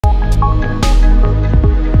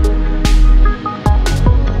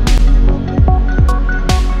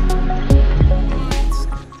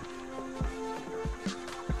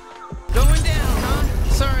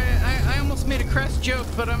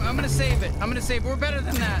I'm gonna say we're better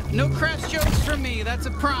than that. No crass jokes from me, that's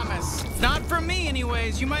a promise. Not from me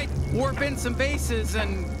anyways. You might warp in some bases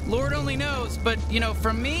and Lord only knows, but you know,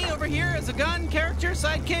 from me over here as a gun character,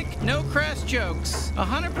 sidekick, no crass jokes.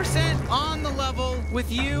 100% on the level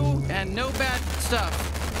with you and no bad stuff.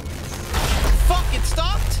 Fuck, it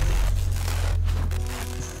stopped?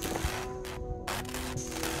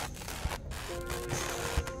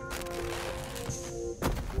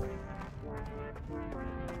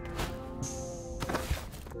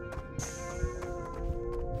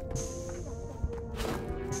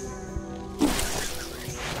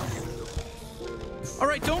 All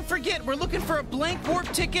right, don't forget, we're looking for a blank warp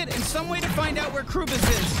ticket and some way to find out where Krubis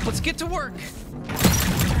is. Let's get to work.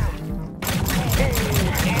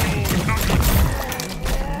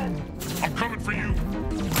 I'm coming for you.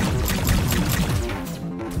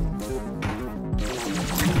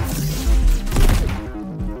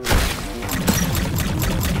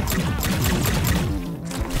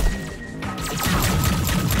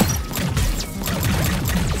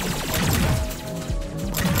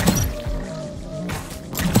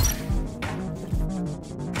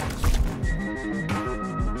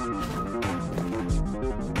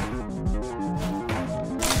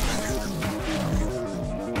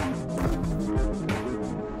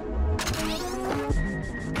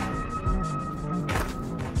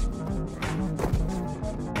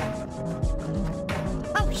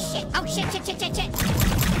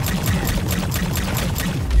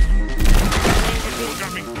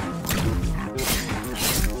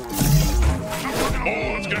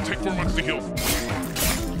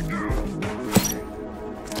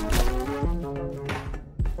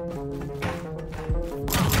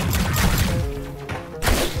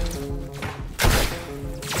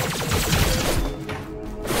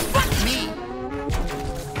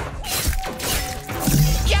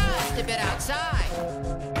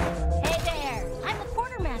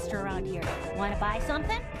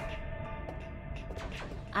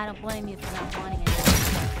 I don't blame you for not wanting it.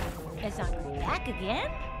 It's not coming back again?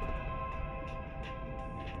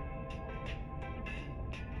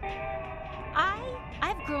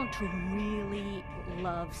 I've grown to really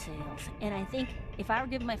love sales, and I think if I were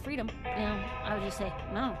given my freedom, I would just say,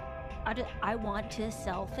 no, I want to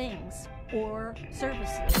sell things or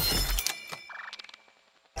services.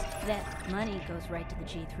 That money goes right to the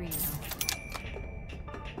G3, you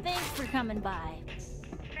know. Thanks for coming by.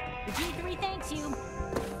 The G3 thanks you.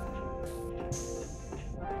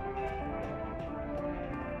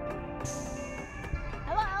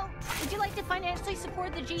 Hello? Would you like to financially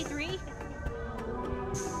support the G3?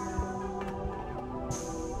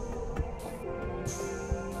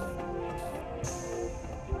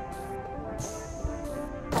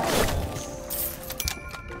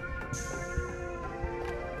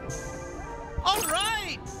 All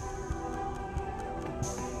right!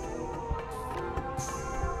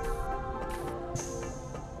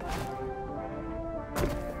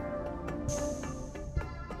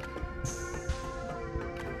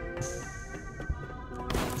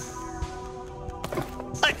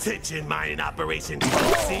 Attention, mining operation.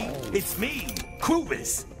 See? It's me,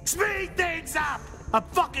 Krubis. Speed things up! I'm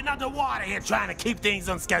fucking underwater here trying to keep things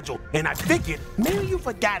on schedule. And I figured, maybe you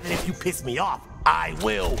forgot that if you piss me off, I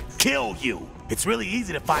will kill you. It's really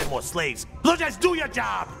easy to find more slaves. So just do your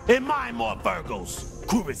job and mine more Virgos.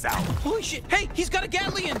 Krubis out. Holy shit! Hey, he's got a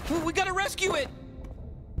Gatlian! We gotta rescue it!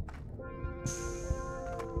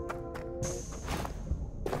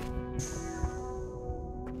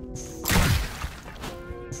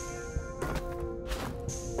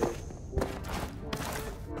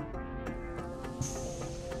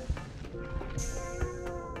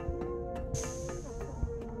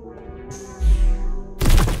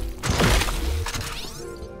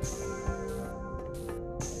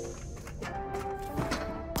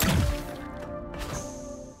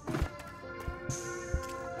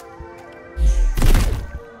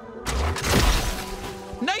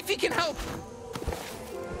 Knifey can help!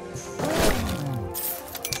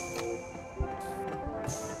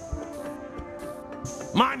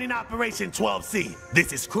 Mining Operation 12C.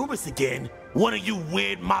 This is Krubis again. One of you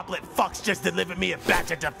weird moblet fucks just delivered me a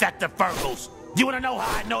batch of defective Virgos. Do you wanna know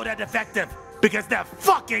how I know they're defective? Because they're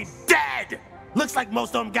fucking dead! Looks like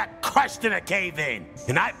most of them got crushed in a cave-in.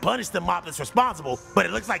 And I punished the moblets responsible, but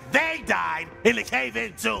it looks like they died in the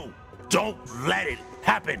cave-in too. Don't let it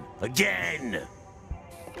happen again.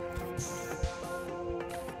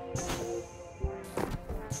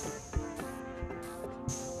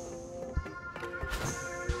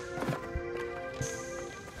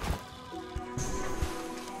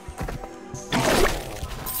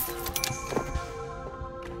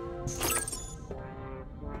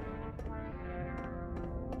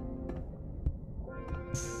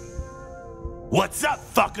 What's up,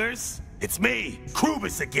 fuckers? It's me,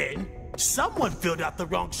 Krubus again. Someone filled out the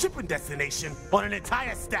wrong shipping destination on an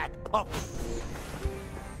entire stack of...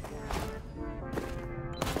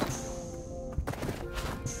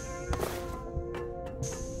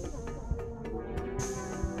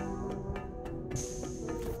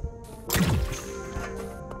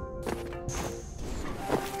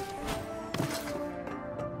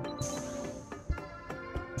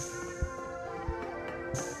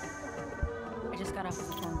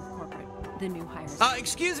 The new hires.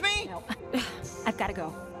 Excuse me? No. I've got to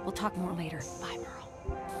go. We'll talk more later. Bye,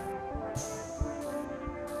 Pearl.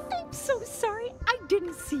 I'm so sorry. I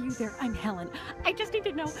didn't see you there. I'm Helen. I just need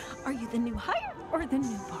to know, are you the new hire or the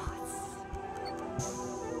new boss?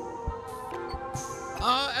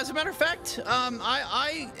 As a matter of fact,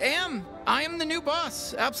 I am the new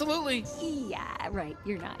boss. Absolutely. Yeah, right.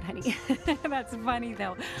 You're not, honey. That's funny,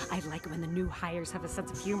 though. I like when the new hires have a sense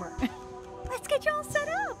of humor. Let's get you all set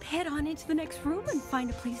up. Head on into the next room and find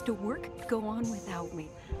a place to work. Go on without me.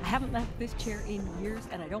 I haven't left this chair in years,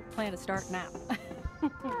 and I don't plan to start now.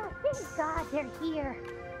 Oh, thank God they're here.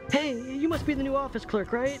 Hey, you must be the new office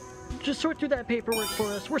clerk, right? Just sort through that paperwork for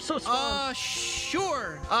us. We're so swamped.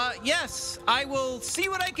 Sure. Yes. I will see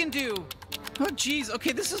what I can do. Oh, geez.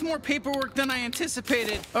 Okay, this is more paperwork than I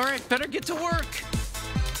anticipated. All right, better get to work.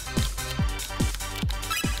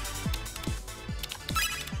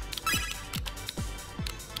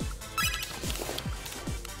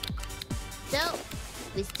 So,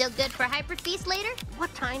 we still good for Hyperfeast later?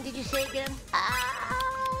 What time did you say again?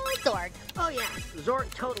 Zorg. Oh yeah,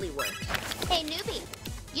 Zorg totally works. Hey, newbie.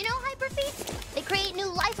 You know Hyperfeast? They create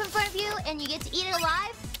new life in front of you and you get to eat it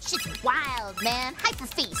alive? Shit's wild, man.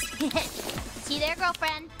 Hyperfeast. See you there,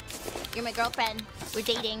 girlfriend. You're my girlfriend. We're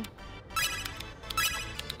dating.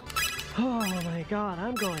 Oh my God,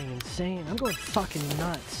 I'm going insane. I'm going fucking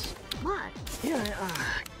nuts. What? Yeah,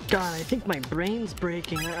 God, I think my brain's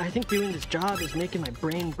breaking. I think doing this job is making my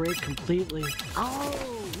brain break completely.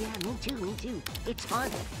 Oh, yeah, me too. It's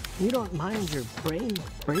fun. You don't mind your brain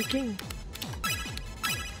breaking?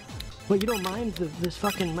 Well, you don't mind this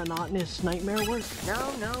fucking monotonous nightmare work?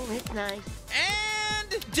 No, it's nice.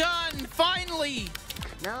 And done, finally.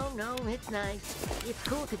 No, it's nice. It's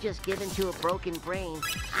cool to just give into a broken brain.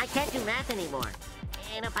 I can't do math anymore.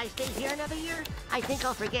 And if I stay here another year, I think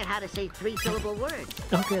I'll forget how to say 3-syllable words.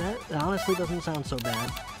 Okay, that honestly doesn't sound so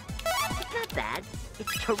bad. It's not bad.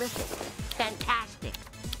 It's terrific. Fantastic.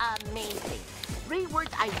 Amazing. 3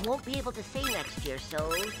 words I won't be able to say next year,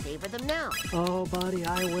 so savor them now. Oh, buddy,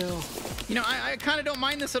 I will. You know, I kind of don't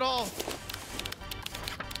mind this at all.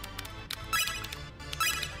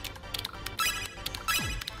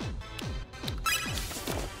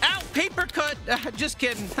 Ow! Paper cut! Just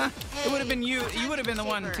kidding. It would have been you. You would have been the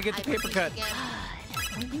one to get the paper cut.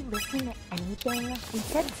 Are you listening to anything? We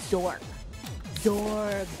said Zorg.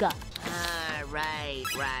 Zorg. Right.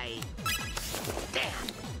 Damn.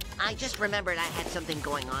 I just remembered I had something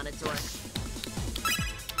going on at Zorg.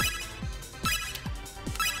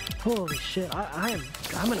 Holy shit, I'm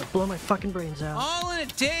gonna blow my fucking brains out. All in a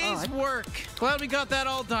day's work. Glad we got that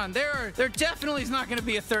all done. There definitely is not going to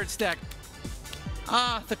be a third stack.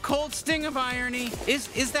 The cold sting of irony.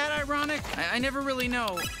 Is that ironic? I never really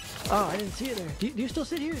know. Oh, I didn't see it there. Do you still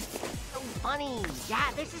sit here? So funny.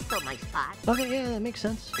 Yeah, this is still my spot. Okay, yeah, that makes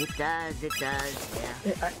sense. It does, yeah.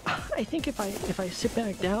 I think if I sit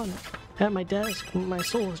back down at my desk, my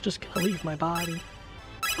soul is just gonna leave my body.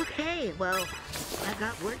 Okay, well, I've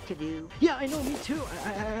got work to do. Yeah, I know, me too. I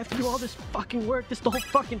have to do all this fucking work. This is the whole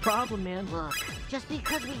fucking problem, man. Look, just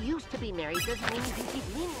because we used to be married doesn't mean you can keep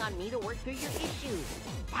leaning on me to work through your issues.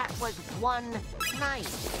 That was one night.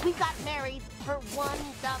 We got married for one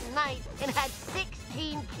dumb night and had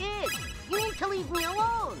 16 kids. You need to leave me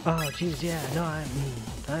alone. Oh, jeez, yeah. No,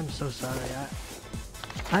 I'm so sorry.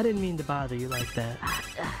 I didn't mean to bother you like that.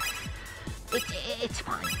 It's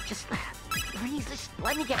fine. Just please, just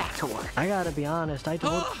let me get back to work. I gotta be honest, I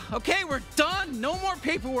told... Okay, we're done. No more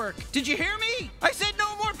paperwork. Did you hear me? I said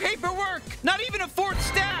no more paperwork. Not even a 4th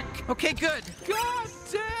stack. Okay, good. God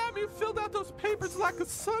damn, you filled out those papers like a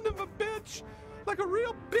son of a bitch. Like a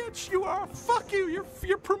real bitch you are. Fuck you.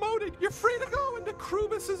 You're promoted. You're free to go into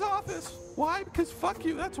Krubus's office. Why? Because fuck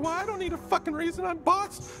you. That's why. I don't need a fucking reason. I'm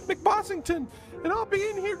Boss McBossington. And I'll be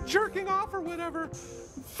in here jerking off or whatever.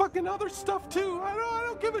 Fucking other stuff too. I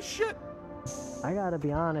don't give a shit. I gotta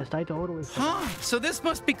be honest, I totally... Huh, so this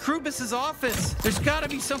must be Krubus's office. There's gotta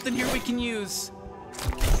be something here we can use.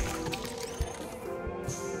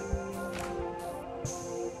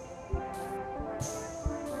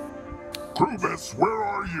 Krubus, where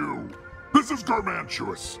are you? This is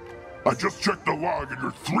Garmantuous. I just checked the log and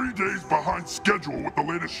you're 3 days behind schedule with the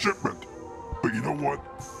latest shipment. But you know what?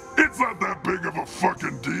 It's not that big of a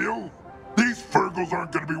fucking deal. These Fergals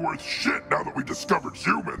aren't gonna be worth shit now that we discovered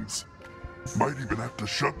humans. Might even have to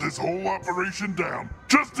shut this whole operation down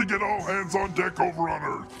just to get all hands on deck over on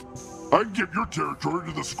Earth. I can give your territory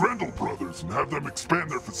to the Screndel brothers and have them expand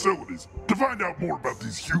their facilities to find out more about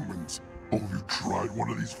these humans. Oh, have you tried one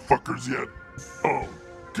of these fuckers yet? Oh,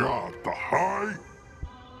 God, the high?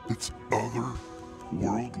 It's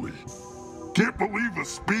otherworldly. Can't believe a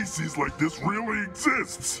species like this really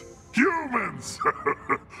exists. Humans!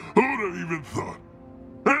 Who'd have even thought?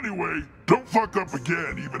 Anyway, don't fuck up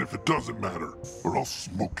again, even if it doesn't matter, or I'll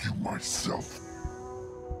smoke you myself.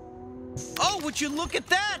 Oh, would you look at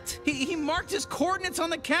that? He marked his coordinates on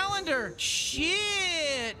the calendar.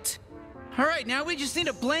 Shit! All right, now we just need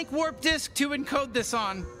a blank warp disk to encode this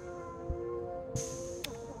on.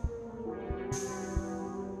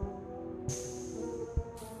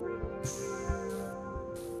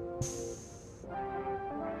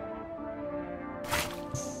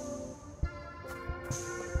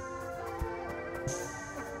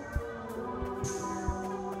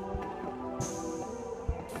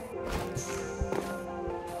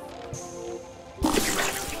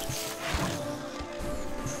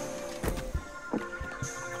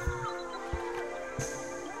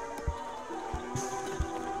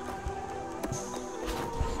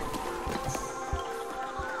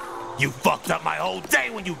 You fucked up my whole day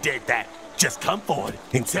when you did that. Just come forward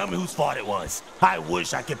and tell me whose fault it was. I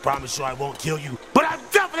wish I could promise you I won't kill you, but I'm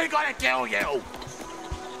definitely gonna kill you!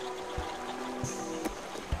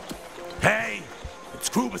 Hey, it's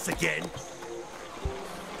Krubus again.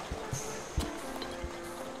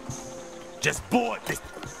 Just bored this.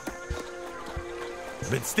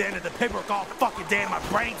 Been staring at the paperwork all fucking day and my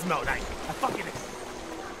brain's melting. I fucking...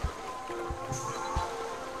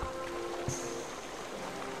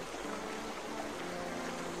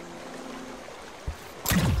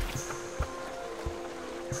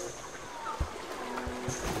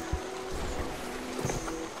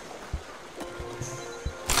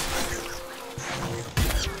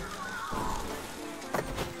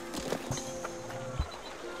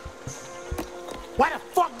 Why the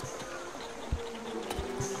fuck?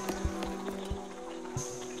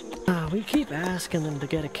 We keep asking them to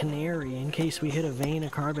get a canary in case we hit a vein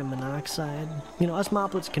of carbon monoxide. You know, us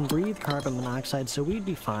moplets can breathe carbon monoxide, so we'd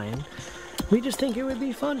be fine. We just think it would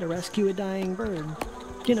be fun to rescue a dying bird.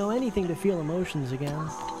 You know, anything to feel emotions again.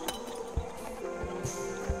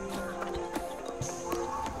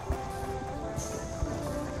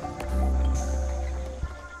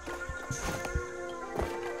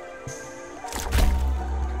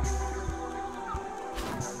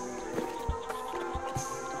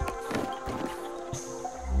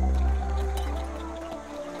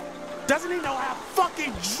 Doesn't he know how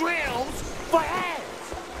fucking drills for hands?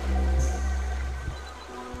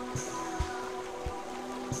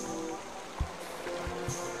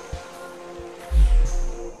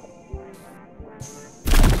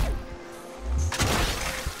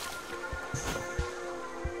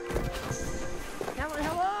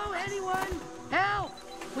 Hello, anyone? Help!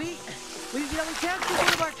 We captured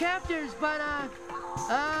one of our captors, but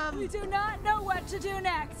We do not know what to do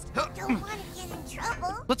next. Don't want to get in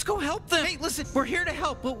trouble. Let's go help them. Hey, listen, we're here to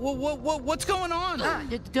help. What's going on?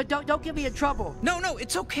 don't get me in trouble. No,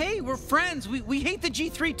 it's okay. We're friends. We hate the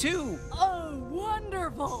G3 too. Oh,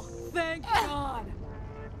 wonderful. Thank God.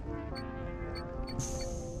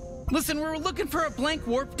 Listen, we're looking for a blank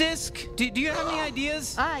warp disk. Do you have any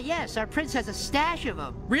ideas? Yes, our prince has a stash of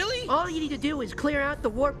them. Really? All you need to do is clear out the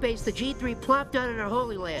warp base the G3 plopped down in our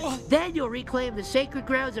Holy Land. Then you'll reclaim the sacred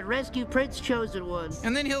grounds and rescue Prince Chosen One.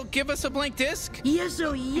 And then he'll give us a blank disk? Yes,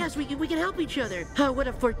 we can help each other. Oh, what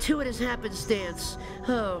a fortuitous happenstance.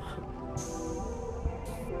 Oh.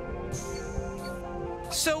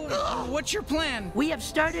 So, what's your plan? We have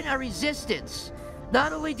started a resistance.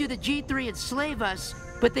 Not only do the G3 enslave us,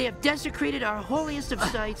 but they have desecrated our holiest of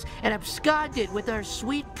sites and absconded with our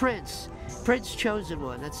sweet prince. Prince Chosen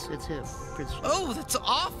One, that's him. Prince. Oh, that's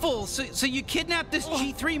awful. So you kidnapped this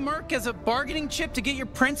G3 merc as a bargaining chip to get your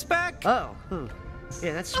prince back? Oh,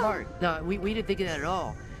 yeah, that's smart. No, we didn't think of that at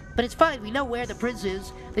all. But it's fine, we know where the prince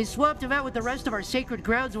is. They swapped him out with the rest of our sacred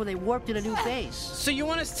grounds when they warped in a new base. So you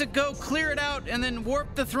want us to go clear it out and then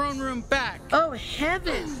warp the throne room back? Oh,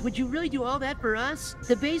 heavens! Would you really do all that for us?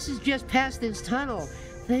 The base is just past this tunnel.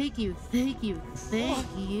 Thank you.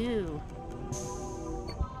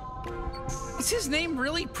 Is his name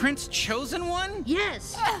really Prince Chosen One?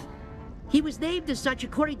 Yes! He was named as such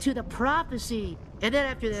according to the prophecy. And then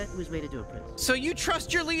after that, he was made into a prince. So you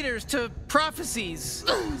trust your leaders to prophecies.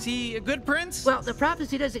 Is he a good prince? Well, the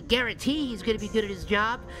prophecy doesn't guarantee he's going to be good at his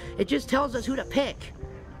job. It just tells us who to pick.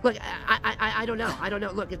 Look, I don't know. I don't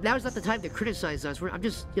know. Look, now's not the time to criticize us. I'm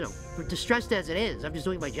just, you know, we're distressed as it is. I'm just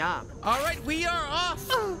doing my job. All right, we are off.